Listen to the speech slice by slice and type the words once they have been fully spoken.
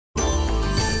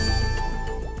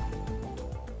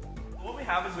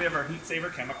have is we have our Heat Saver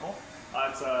chemical.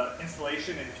 It's an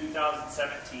installation in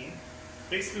 2017.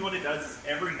 Basically what it does is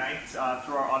every night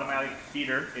through our automatic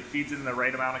feeder, it feeds in the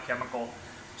right amount of chemical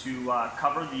to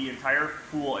cover the entire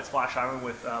pool at Splash Island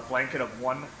with a blanket of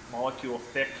 1 molecule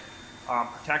thick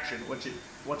protection.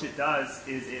 What it does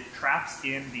is it traps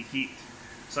in the heat.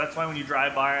 So that's why when you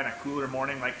drive by on a cooler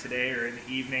morning like today or in the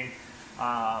evening,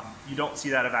 you don't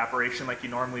see that evaporation like you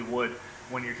normally would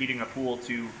when you're heating a pool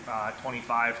to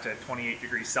 25 to 28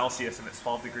 degrees Celsius and it's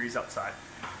 12 degrees outside.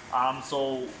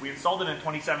 So we installed it in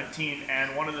 2017,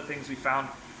 and one of the things we found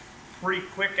pretty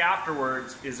quick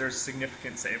afterwards is there's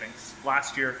significant savings.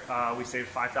 Last year we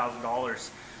saved $5,000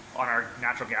 on our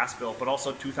natural gas bill, but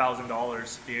also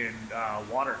 $2,000 in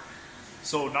water.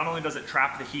 So not only does it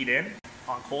trap the heat in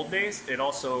on cold days, it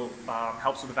also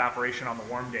helps with evaporation on the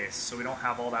warm days, so we don't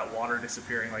have all that water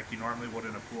disappearing like you normally would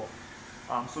in a pool.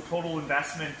 So total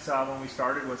investment when we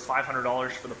started was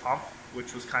 $500 for the pump,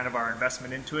 which was kind of our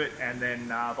investment into it, and then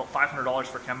about $500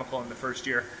 for chemical in the first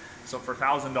year. So for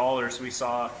 $1,000 we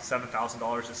saw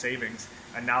 $7,000 of savings,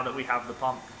 and now that we have the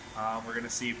pump, we're going to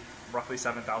see roughly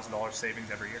 $7,000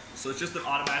 savings every year. So it's just an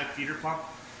automatic feeder pump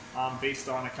based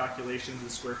on a calculation of the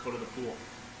square foot of the pool.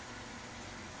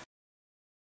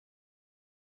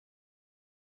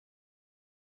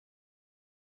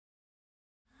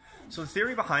 So the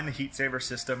theory behind the Heat Saver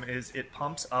system is it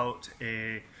pumps out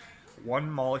a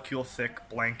 1 molecule thick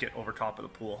blanket over top of the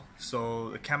pool. So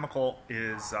the chemical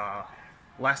is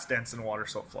less dense than water,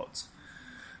 so it floats.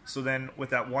 So then with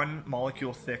that 1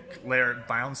 molecule thick layer, it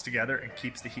binds together and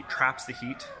keeps the heat, traps the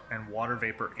heat and water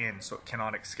vapor in so it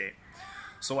cannot escape.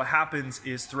 So what happens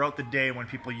is throughout the day when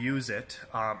people use it,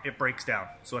 it breaks down.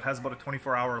 So it has about a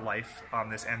 24-hour life,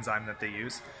 this enzyme that they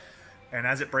use. And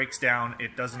as it breaks down,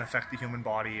 it doesn't affect the human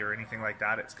body or anything like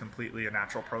that. It's completely a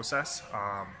natural process.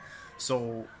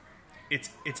 So it's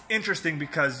interesting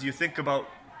because you think about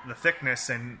the thickness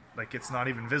and like it's not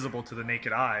even visible to the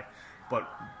naked eye, but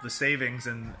the savings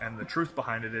and the truth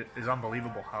behind it is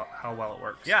unbelievable how well it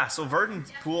works. Yeah, so Verdon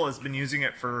Pool has been using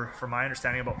it for my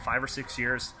understanding about 5 or 6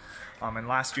 years. And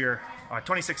last year,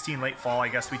 2016 late fall, I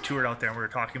guess we toured out there and we were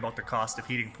talking about the cost of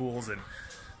heating pools, and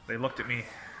they looked at me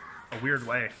a weird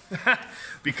way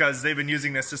because they've been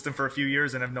using this system for a few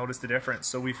years and have noticed the difference.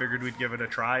 So we figured we'd give it a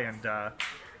try, and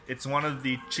it's one of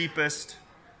the cheapest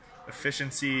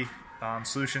efficiency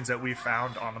solutions that we've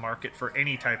found on the market for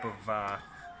any type of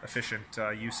efficient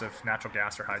use of natural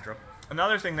gas or hydro.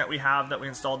 Another thing that we have that we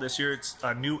installed this year, it's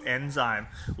a new enzyme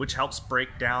which helps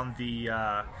break down the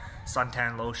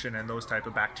suntan lotion and those type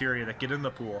of bacteria that get in the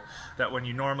pool that when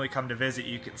you normally come to visit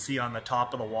you can see on the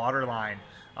top of the water line.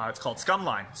 It's called scum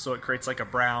line, so it creates like a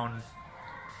brown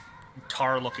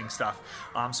tar looking stuff.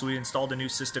 So we installed a new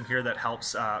system here that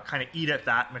helps kind of eat at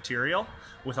that material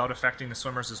without affecting the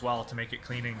swimmers as well, to make it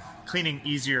cleaning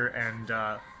easier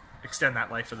and extend that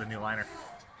life of the new liner.